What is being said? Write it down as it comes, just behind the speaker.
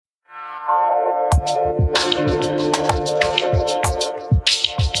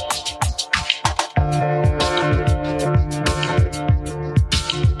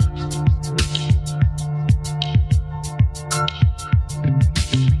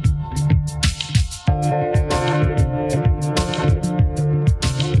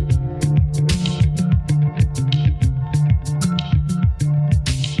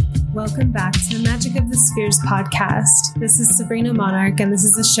Welcome back to the Magic of the Spheres podcast. This is Sabrina Monarch, and this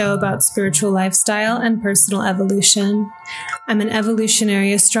is a show about spiritual lifestyle and personal evolution. I'm an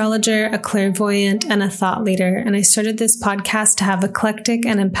evolutionary astrologer, a clairvoyant, and a thought leader, and I started this podcast to have eclectic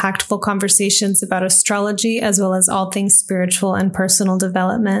and impactful conversations about astrology as well as all things spiritual and personal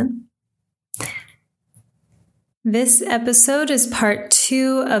development. This episode is part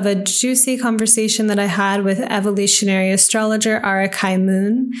 2 of a juicy conversation that I had with evolutionary astrologer Arakai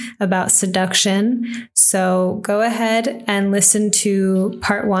Moon about seduction. So go ahead and listen to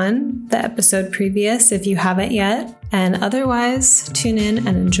part 1, the episode previous, if you haven't yet. And otherwise, tune in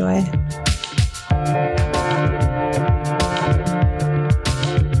and enjoy.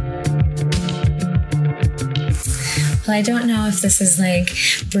 Well, I don't know if this is like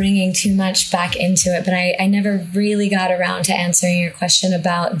bringing too much back into it, but I never really got around to answering your question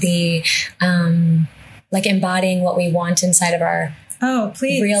about the like embodying what we want inside of our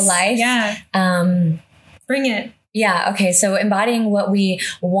real life. Yeah. Bring it. Yeah. Okay. So embodying what we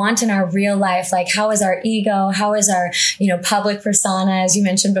want in our real life, like how is our ego? How is our, public persona, as you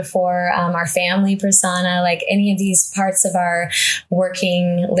mentioned before, our family persona, like any of these parts of our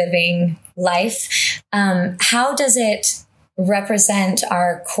working, living life. How does it represent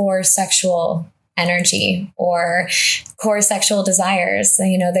our core sexual energy or core sexual desires?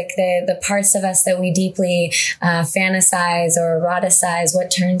 The parts of us that we deeply fantasize or eroticize,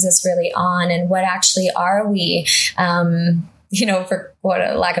 what turns us really on, and what actually are we, for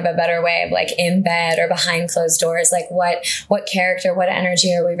lack of a better way of like in bed or behind closed doors, like what character, what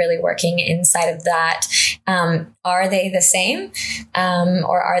energy are we really working inside of that? Are they the same?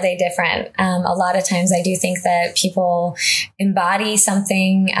 Or are they different? A lot of times I do think that people embody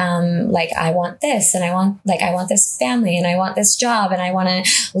something, like I want this and I want this family and I want this job and I want to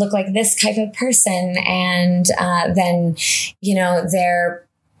look like this type of person. And, then,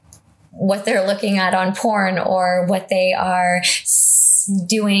 what they're looking at on porn or what they are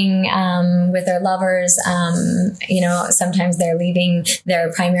doing with their lovers. Sometimes they're leaving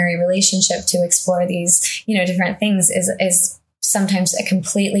their primary relationship to explore these, different things is sometimes a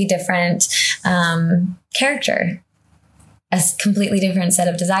completely different character, a completely different set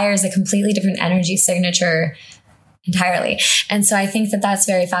of desires, a completely different energy signature entirely. And so I think that that's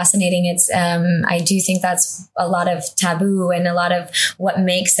very fascinating. It's, I do think that's a lot of taboo, and a lot of what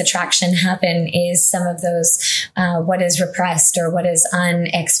makes attraction happen is some of those, what is repressed or what is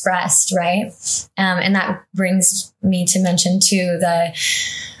unexpressed. Right. And that brings me to mention too,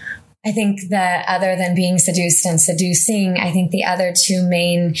 I think that other than being seduced and seducing, I think the other two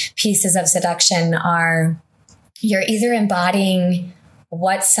main pieces of seduction are you're either embodying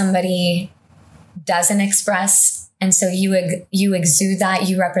what somebody doesn't express, and so you exude that,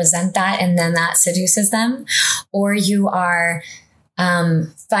 you represent that, and then that seduces them, or you are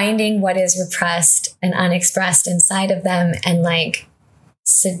finding what is repressed and unexpressed inside of them and like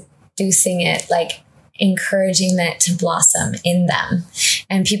seducing it, like encouraging that to blossom in them.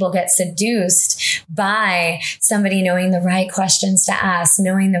 And people get seduced by somebody knowing the right questions to ask,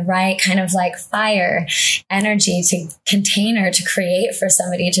 knowing the right kind of like fire energy to container to create for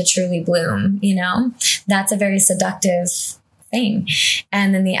somebody to truly bloom. That's a very seductive thing.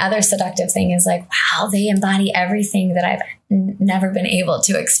 And then the other seductive thing is like, wow, they embody everything that I've never been able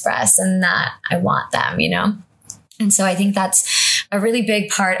to express and that I want them, And so I think that's a really big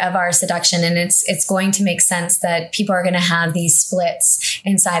part of our seduction. And it's going to make sense that people are going to have these splits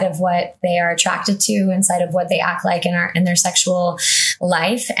inside of what they are attracted to, inside of what they act like in their sexual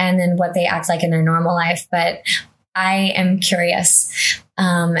life, and then what they act like in their normal life. But I am curious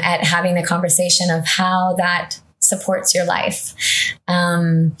at having the conversation of how that supports your life.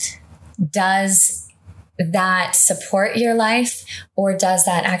 Does that support your life, or does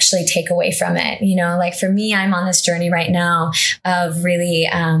that actually take away from it? Like for me, I'm on this journey right now of really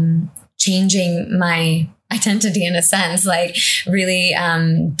changing my identity in a sense, like really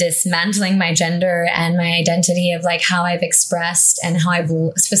dismantling my gender and my identity of like how I've expressed and how I've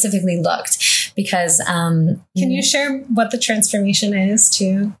specifically looked. Because can you share what the transformation is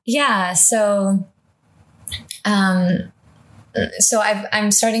too? Yeah. So I'm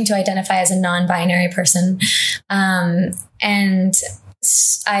starting to identify as a non-binary person. And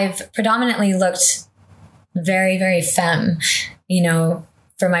I've predominantly looked very, very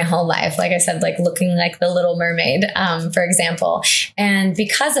for my whole life. Like I said, like looking like the Little Mermaid, for example. And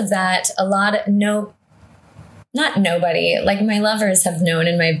because of that, not nobody, like my lovers have known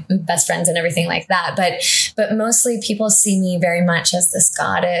and my best friends and everything like that. But mostly people see me very much as this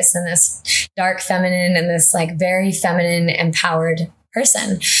goddess and this dark feminine and this like very feminine, empowered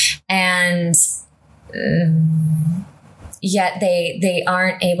person. And yet they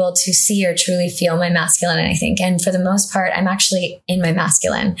aren't able to see or truly feel my masculine, I think. And for the most part, I'm actually in my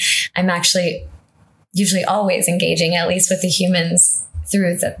masculine. I'm actually usually always engaging, at least with the humans,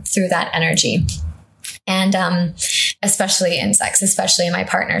 through that energy. And especially in sex, especially in my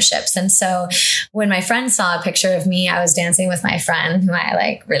partnerships. And so when my friend saw a picture of me, I was dancing with my friend who I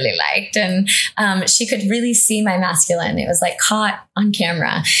like really liked. And she could really see my masculine. It was like caught on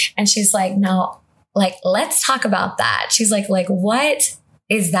camera. And she's like, no, like, let's talk about that. She's like, what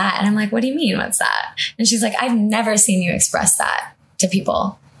is that? And I'm like, what do you mean? What's that? And she's like, I've never seen you express that to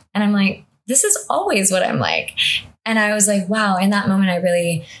people. And I'm like, this is always what I'm like. And I was like, wow. In that moment,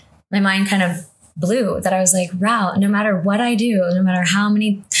 my mind kind of blew, that I was like, wow, no matter what I do, no matter how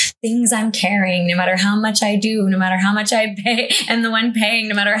many things I'm carrying, no matter how much I do, no matter how much I pay and the one paying,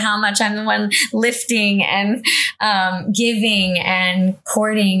 no matter how much I'm the one lifting and giving and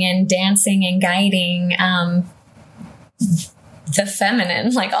courting and dancing and guiding, the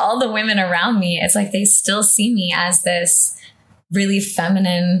feminine, like all the women around me, it's like they still see me as this really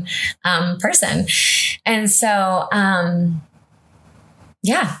feminine person. And so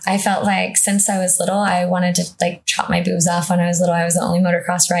yeah, I felt like since I was little, I wanted to like chop my boobs off. When I was little, I was the only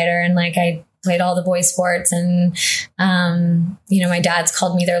motocross rider, and like I played all the boy sports, and my dads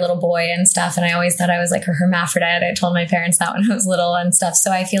called me their little boy and stuff. And I always thought I was like a hermaphrodite. I told my parents that when I was little and stuff.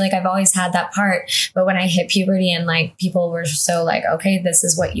 So I feel like I've always had that part. But when I hit puberty and like people were so like, okay, this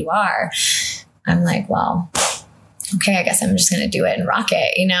is what you are, I'm like, well, okay, I guess I'm just going to do it and rock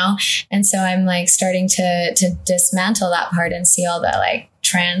it, And so I'm like starting to dismantle that part and see all the like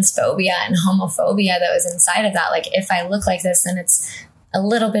transphobia and homophobia that was inside of that. Like, if I look like this, then it's a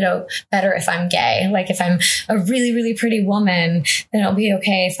little bit better if I'm gay. Like, if I'm a really, really pretty woman, then it'll be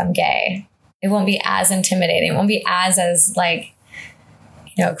okay if I'm gay. It won't be as intimidating. It won't be as like,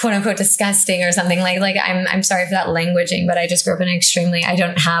 quote unquote disgusting or something. Like I'm sorry for that languaging, but I just grew up I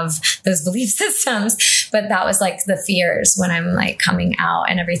don't have those belief systems, but that was like the fears when I'm like coming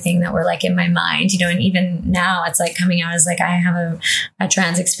out and everything that were like in my mind, and even now it's like coming out as like, I have a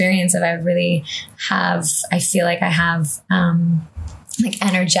trans experience that I feel like I have, like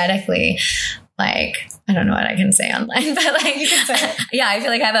energetically, like, I don't know what I can say online, but like, you can say it. Yeah, I feel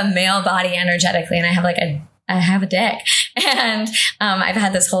like I have a male body energetically, and I have a dick. And I've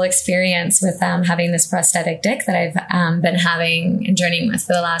had this whole experience with having this prosthetic dick that I've been having and journeying with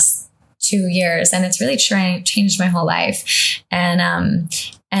for the last 2 years. And it's really changed my whole life. And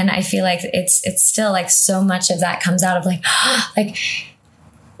I feel like it's still like so much of that comes out of like, like,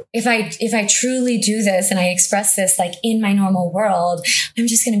 if I truly do this and I express this like in my normal world, I'm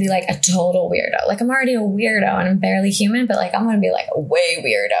just going to be like a total weirdo. Like, I'm already a weirdo and I'm barely human, but like, I'm going to be like a way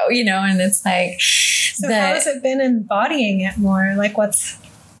weirdo, and it's like, so how has it been embodying it more? Like,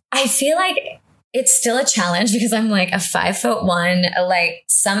 I feel like it's still a challenge because I'm like a 5'1". Like,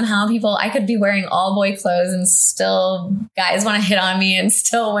 somehow I could be wearing all boy clothes and still guys want to hit on me, and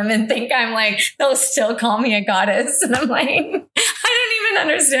still women think I'm like, they'll still call me a goddess. And I'm like, I don't even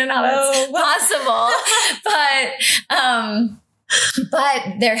understand how that's possible.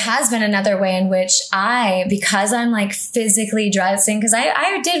 But there has been another way in which because I'm like physically dressing, because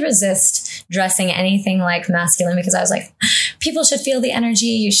I did resist dressing anything like masculine, because I was like, people should feel the energy.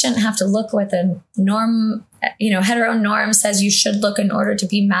 You shouldn't have to look what the norm, hetero norm says you should look in order to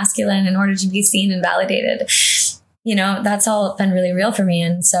be masculine, in order to be seen and validated. That's all been really real for me.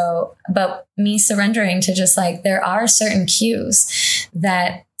 And so, but me surrendering to just like, there are certain cues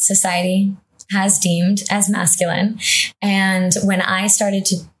that society has deemed as masculine. And when I started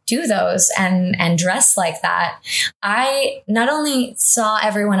to do those and dress like that, I not only saw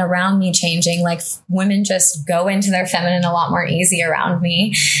everyone around me changing, like women just go into their feminine a lot more easy around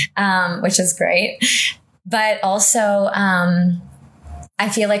me, which is great. But also, I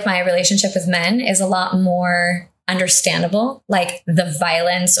feel like my relationship with men is a lot more understandable. Like, the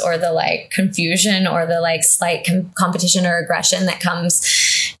violence or the like confusion or the like slight competition or aggression that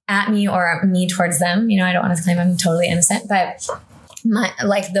comes at me or me towards them. I don't want to claim I'm totally innocent, but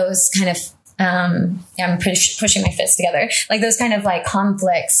those kind of, I'm pushing my fists together. Like, those kind of like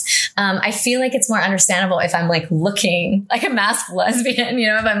conflicts. I feel like it's more understandable if I'm like looking like a masked lesbian,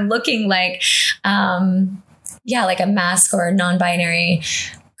 if I'm looking like, like a mask or a non-binary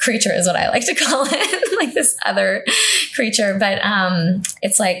creature is what I like to call it, like this other creature. But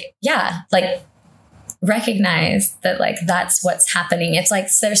it's like, yeah, like recognize that like that's what's happening. It's like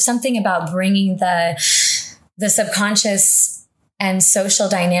there's something about bringing the subconscious and social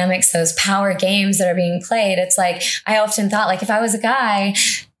dynamics, those power games that are being played. It's like, I often thought like if I was a guy,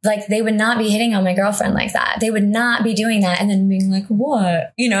 like they would not be hitting on my girlfriend like that. They would not be doing that. And then being like,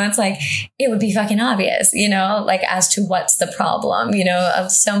 what? You know, it's like, it would be fucking obvious, you know, like as to what's the problem, you know, of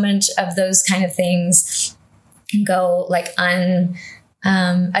so much of those kind of things go like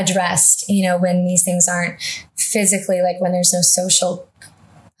addressed, you know, when these things aren't physically, like when there's no social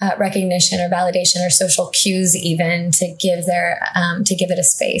recognition or validation or social cues even to give it a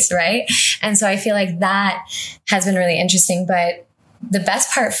space. Right. And so I feel like that has been really interesting, but the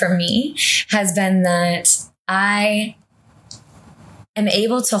best part for me has been that I am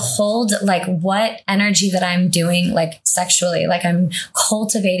able to hold like what energy that I'm doing, like sexually, like I'm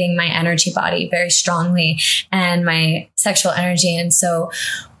cultivating my energy body very strongly and my sexual energy. And so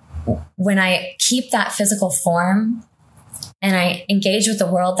when I keep that physical form and I engage with the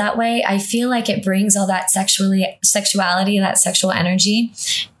world that way, I feel like it brings all that sexuality, that sexual energy,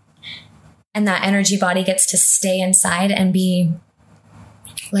 and that energy body gets to stay inside and be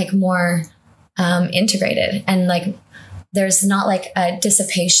like more integrated. And like, there's not like a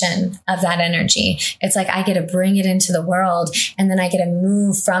dissipation of that energy. It's like, I get to bring it into the world and then I get to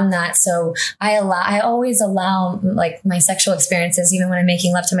move from that. So I always allow like my sexual experiences, even when I'm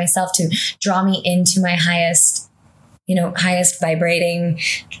making love to myself, to draw me into my highest vibrating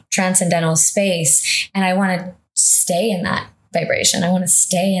transcendental space. And I want to stay in that vibration. I want to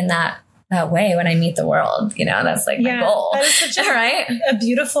stay in that way when I meet the world, you know, that's like my goal. That is such a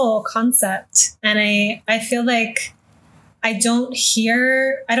beautiful concept. And I feel like I don't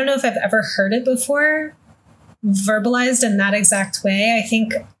know if I've ever heard it before verbalized in that exact way. I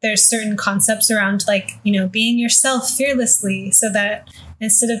think there's certain concepts around like, you know, being yourself fearlessly, so that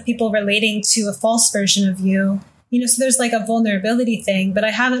instead of people relating to a false version of you, you know, so there's like a vulnerability thing, but I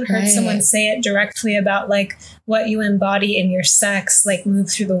haven't heard someone say it directly about like what you embody in your sex, like move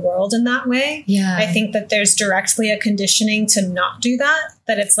through the world in that way. Yeah. I think that there's directly a conditioning to not do that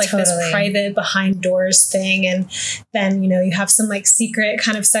it's like this private behind doors thing. And then, you know, you have some like secret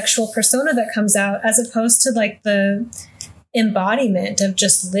kind of sexual persona that comes out, as opposed to like the embodiment of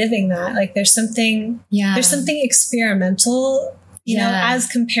just living that. Like there's something experimental, you know, as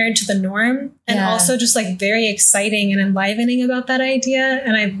compared to the norm, and also just like very exciting and enlivening about that idea.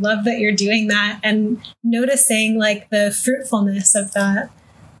 And I love that you're doing that and noticing like the fruitfulness of that,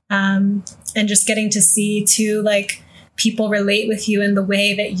 and just getting to see too, like people relate with you in the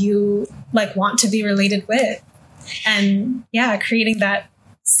way that you like want to be related with, and creating that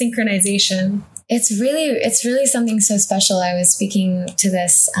synchronization. It's really something so special. I was speaking to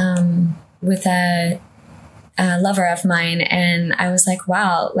this with a lover of mine, and I was like,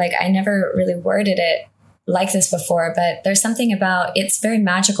 wow, like I never really worded it like this before, but there's something about, it's very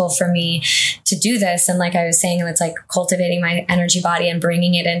magical for me to do this. And like I was saying, it's like cultivating my energy body and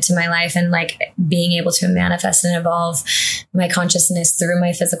bringing it into my life, and like being able to manifest and evolve my consciousness through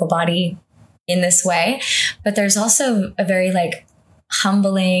my physical body in this way. But there's also a very like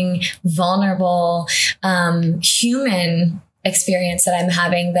humbling, vulnerable, human experience that I'm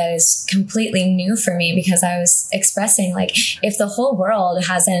having that is completely new for me, because I was expressing like, if the whole world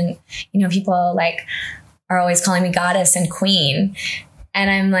hasn't, you know, people like are always calling me goddess and queen. And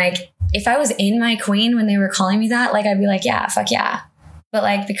I'm like, if I was in my queen when they were calling me that, like, I'd be like, yeah, fuck yeah. But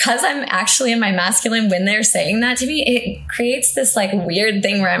like, because I'm actually in my masculine when they're saying that to me, it creates this like weird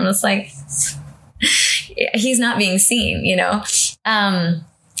thing where I'm just like, he's not being seen, you know?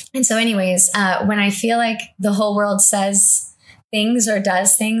 And so anyways, when I feel like the whole world says things or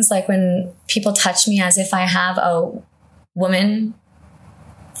does things, like when people touch me as if I have a woman,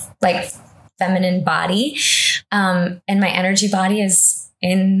 like feminine body, and my energy body is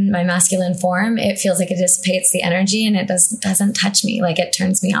in my masculine form, it feels like it dissipates the energy and it doesn't touch me. Like it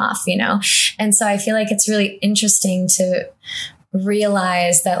turns me off, you know? And so I feel like it's really interesting to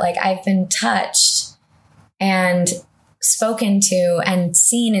realize that like I've been touched and spoken to and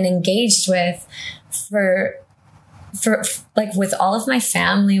seen and engaged with for like with all of my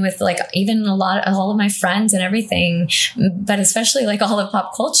family, with like even all of my friends and everything, but especially like all of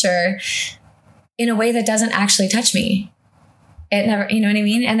pop culture, in a way that doesn't actually touch me. It never, you know what I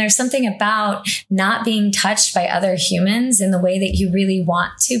mean? And there's something about not being touched by other humans in the way that you really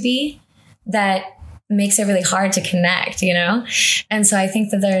want to be that makes it really hard to connect, you know? And so I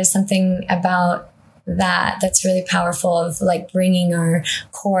think that there is something about that's really powerful, of like bringing our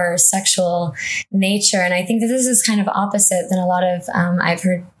core sexual nature. And I think that this is kind of opposite than a lot of, I've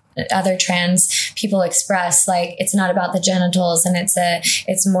heard other trans people express, like, it's not about the genitals, and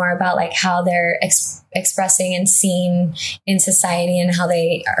it's more about like how they're expressing and seen in society and how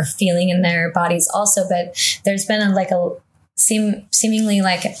they are feeling in their bodies also. But there's been seemingly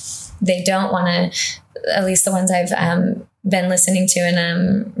like they don't want to, at least the ones I've been listening to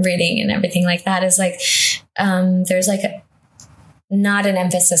and reading and everything like that, is like there's like not an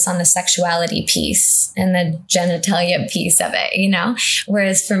emphasis on the sexuality piece and the genitalia piece of it, you know?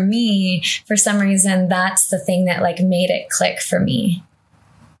 Whereas for me, for some reason, that's the thing that like made it click for me,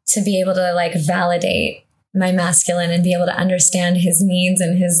 to be able to like validate my masculine and be able to understand his needs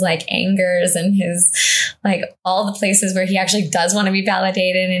and his like angers and his like all the places where he actually does want to be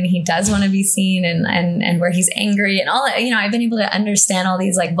validated and he does want to be seen, and where he's angry and all that. You know, I've been able to understand all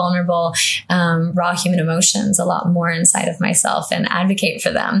these like vulnerable, raw human emotions a lot more inside of myself and advocate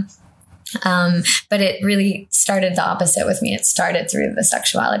for them. But it really started the opposite with me. It started through the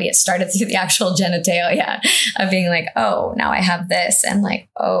sexuality. It started through the actual genitalia of being like, oh, now I have this, and like,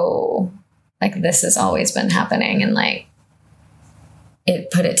 oh, like this has always been happening, and like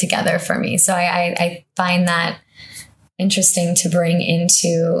it put it together for me. So I find that interesting to bring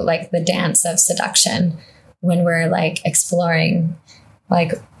into like the dance of seduction when we're like exploring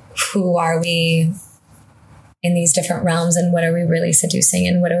like who are we in these different realms, and what are we really seducing,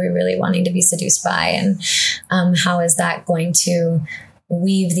 and what are we really wanting to be seduced by, and how is that going to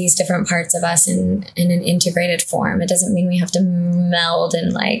weave these different parts of us in an integrated form. It doesn't mean we have to meld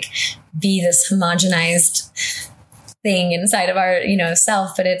and like be this homogenized thing inside of our, you know,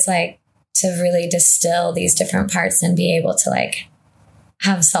 self, but it's like to really distill these different parts and be able to like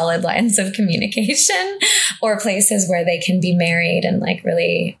have solid lines of communication or places where they can be married and like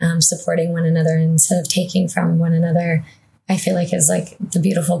really supporting one another instead of taking from one another, I feel like is like the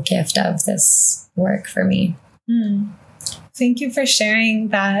beautiful gift of this work for me. Thank you for sharing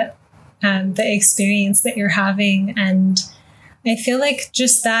that, the experience that you're having. And I feel like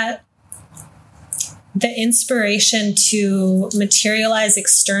just that the inspiration to materialize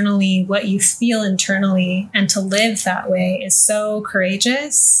externally what you feel internally and to live that way is so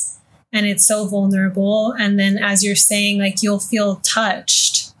courageous, and it's so vulnerable. And then as you're saying, like, you'll feel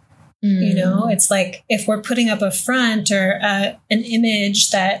touched, you know, it's like if we're putting up a front or an image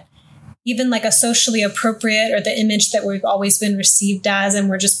that even like a socially appropriate, or the image that we've always been received as, and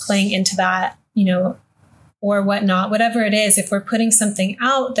we're just playing into that, you know, or whatnot, whatever it is, if we're putting something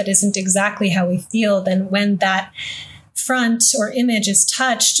out that isn't exactly how we feel, then when that front or image is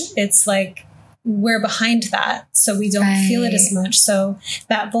touched, it's like we're behind that. So we don't feel it as much. So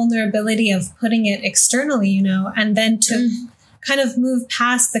that vulnerability of putting it externally, you know, and then to kind of move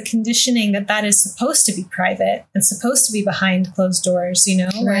past the conditioning that is supposed to be private and supposed to be behind closed doors, you know,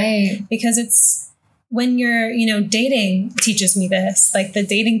 right? Because it's when you're, you know, dating teaches me this, like the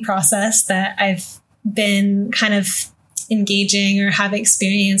dating process that I've been kind of engaging or have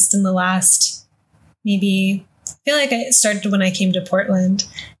experienced in the last, maybe, I feel like it started when I came to Portland,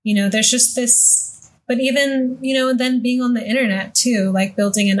 you know, there's just this. But even, you know, then being on the internet too, like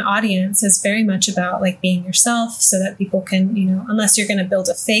building an audience is very much about like being yourself so that people can, you know, unless you're going to build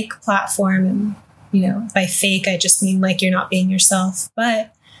a fake platform, and, you know, by fake, I just mean like you're not being yourself.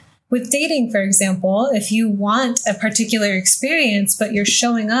 But with dating, for example, if you want a particular experience, but you're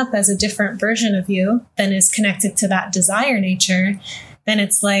showing up as a different version of you than is connected to that desire nature, then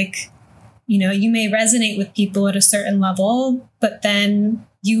it's like, you know, you may resonate with people at a certain level, but then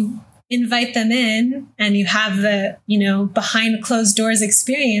you invite them in and you have the, you know, behind closed doors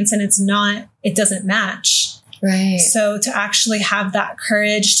experience, and it doesn't match. Right. So to actually have that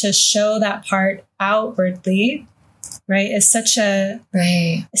courage to show that part outwardly, right, is such a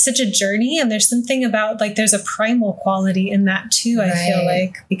journey. And there's something about like, there's a primal quality in that too, I feel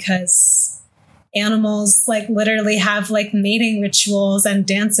like, because animals like literally have like mating rituals and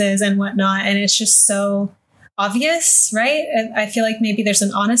dances and whatnot. And it's just so obvious, right? I feel like maybe there's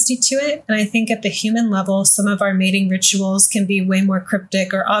an honesty to it. And I think at the human level, some of our mating rituals can be way more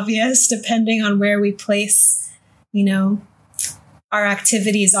cryptic or obvious depending on where we place, you know, our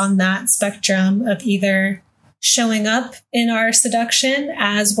activities on that spectrum of either showing up in our seduction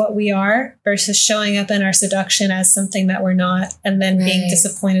as what we are versus showing up in our seduction as something that we're not, and then being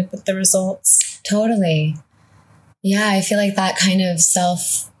disappointed with the results. Totally. Yeah, I feel like that kind of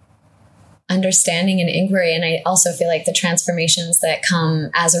self-understanding and inquiry. And I also feel like the transformations that come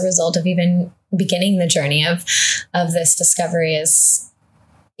as a result of even beginning the journey of this discovery is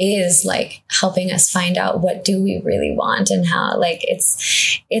like helping us find out what do we really want, and how like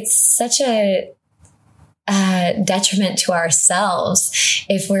it's such a detriment to ourselves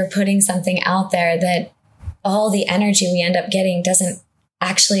if we're putting something out there that all the energy we end up getting doesn't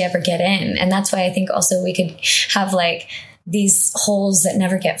actually ever get in. And that's why I think also we could have like these holes that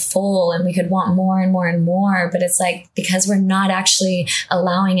never get full, and we could want more and more and more. But it's like, because we're not actually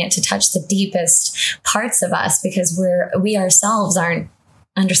allowing it to touch the deepest parts of us, because we ourselves aren't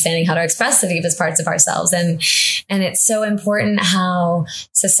understanding how to express the deepest parts of ourselves. And it's so important how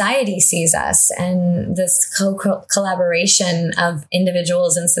society sees us, and this collaboration of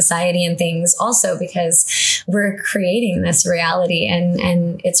individuals and society and things also, because we're creating this reality.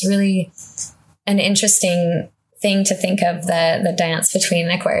 And it's really an interesting thing to think of the dance between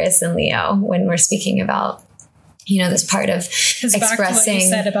Aquarius and Leo when we're speaking about, this part of expressing. Back to what you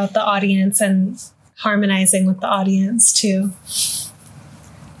said about the audience and harmonizing with the audience too.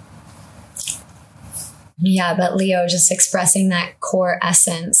 Yeah, but Leo just expressing that core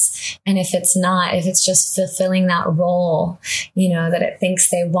essence. And if it's just fulfilling that role, that it thinks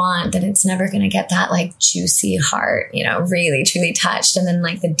they want, then it's never going to get that like juicy heart, really truly touched. And then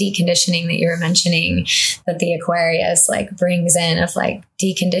like the deconditioning that you were mentioning that the Aquarius like brings in, of like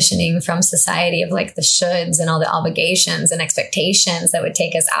deconditioning from society of like the shoulds and all the obligations and expectations that would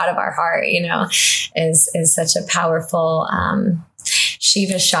take us out of our heart, is such a powerful,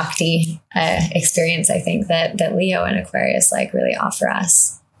 Shiva Shakti experience, I think that Leo and Aquarius like really offer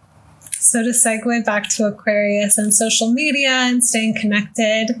us. So to segue back to Aquarius and social media and staying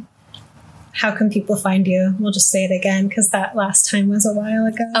connected, how can people find you? We'll just say it again because that last time was a while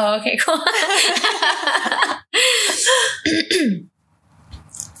ago. Oh, okay, cool.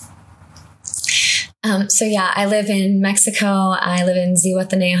 So yeah, I live in Mexico. I live in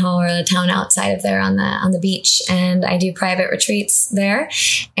Zihuatanejo, or the town outside of there on the beach, and I do private retreats there.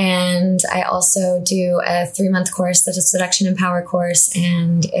 And I also do a 3-month course that's a Seduction and Power course,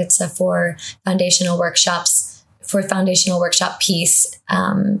 and it's for foundational workshop piece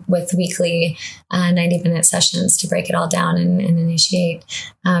with weekly 90-minute sessions to break it all down and initiate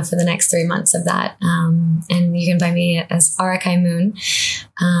for the next 3 months of that. And you can find me as Arakai Moon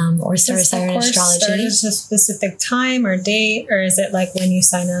or Star Siren Astrology. Is a specific time or date, or is it like when you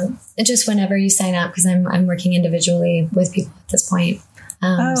sign up? Just whenever you sign up, because I'm working individually with people at this point.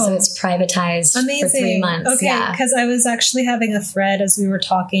 So it's privatized for 3 months. Okay, because I was actually having a thread as we were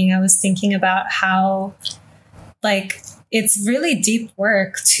talking. I was thinking about how like it's really deep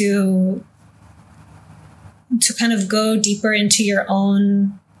work to kind of go deeper into your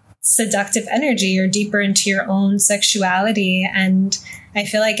own seductive energy or deeper into your own sexuality. And I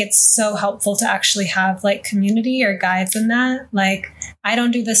feel like it's so helpful to actually have like community or guides in that. Like, I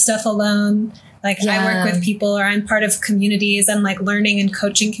don't do this stuff alone. Like I work with people, or I'm part of communities and like learning and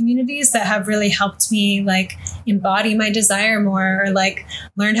coaching communities that have really helped me like embody my desire more, or like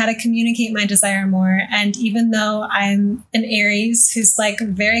learn how to communicate my desire more. And even though I'm an Aries who's like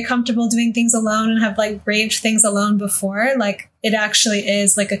very comfortable doing things alone and have like braved things alone before, like it actually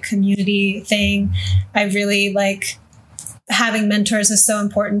is like a community thing. I really like having mentors is so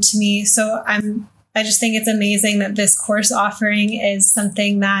important to me. So I just think it's amazing that this course offering is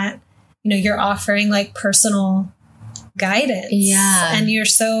something that, you're offering like personal guidance. Yeah. And you're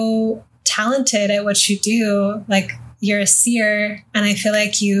so talented at what you do. Like you're a seer, and I feel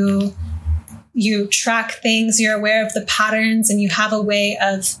like you track things, you're aware of the patterns, and you have a way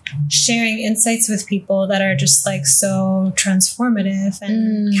of sharing insights with people that are just like so transformative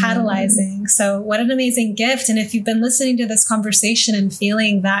and catalyzing. So what an amazing gift. And if you've been listening to this conversation and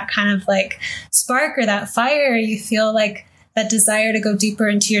feeling that kind of like spark or that fire, you feel like that desire to go deeper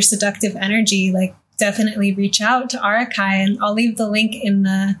into your seductive energy, like definitely reach out to Arakai, and I'll leave the link in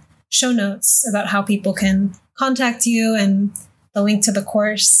the show notes about how people can contact you and the link to the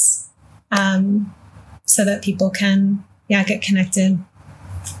course, so that people can, get connected.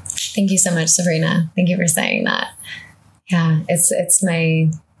 Thank you so much, Sabrina. Thank you for saying that. Yeah, it's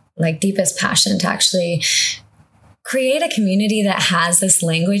my like deepest passion to actually create a community that has this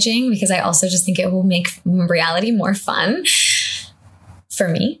languaging, because I also just think it will make reality more fun for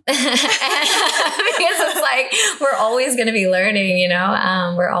me. Because it's like, we're always going to be learning,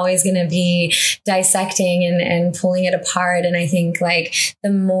 we're always going to be dissecting and pulling it apart. And I think like the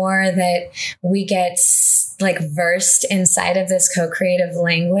more that we get like versed inside of this co-creative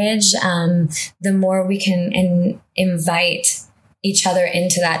language, the more we can invite each other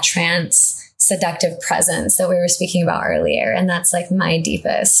into that trance seductive presence that we were speaking about earlier. And that's like my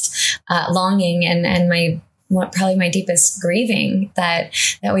deepest longing and probably my deepest grieving, that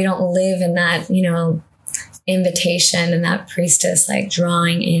we don't live in that, invitation and that priestess like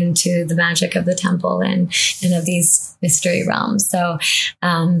drawing into the magic of the temple and of these mystery realms. So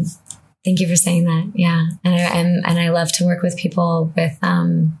thank you for saying that. Yeah. And I love to work with people with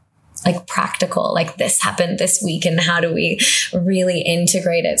like practical, like this happened this week and how do we really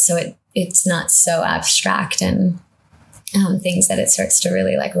integrate it so it's not so abstract and things that it starts to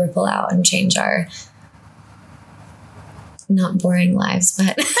really like ripple out and change our not boring lives,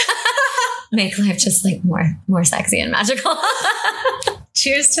 but make life just like more sexy and magical.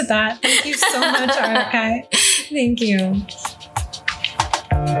 Cheers to that. Thank you so much, Arakai. Thank you.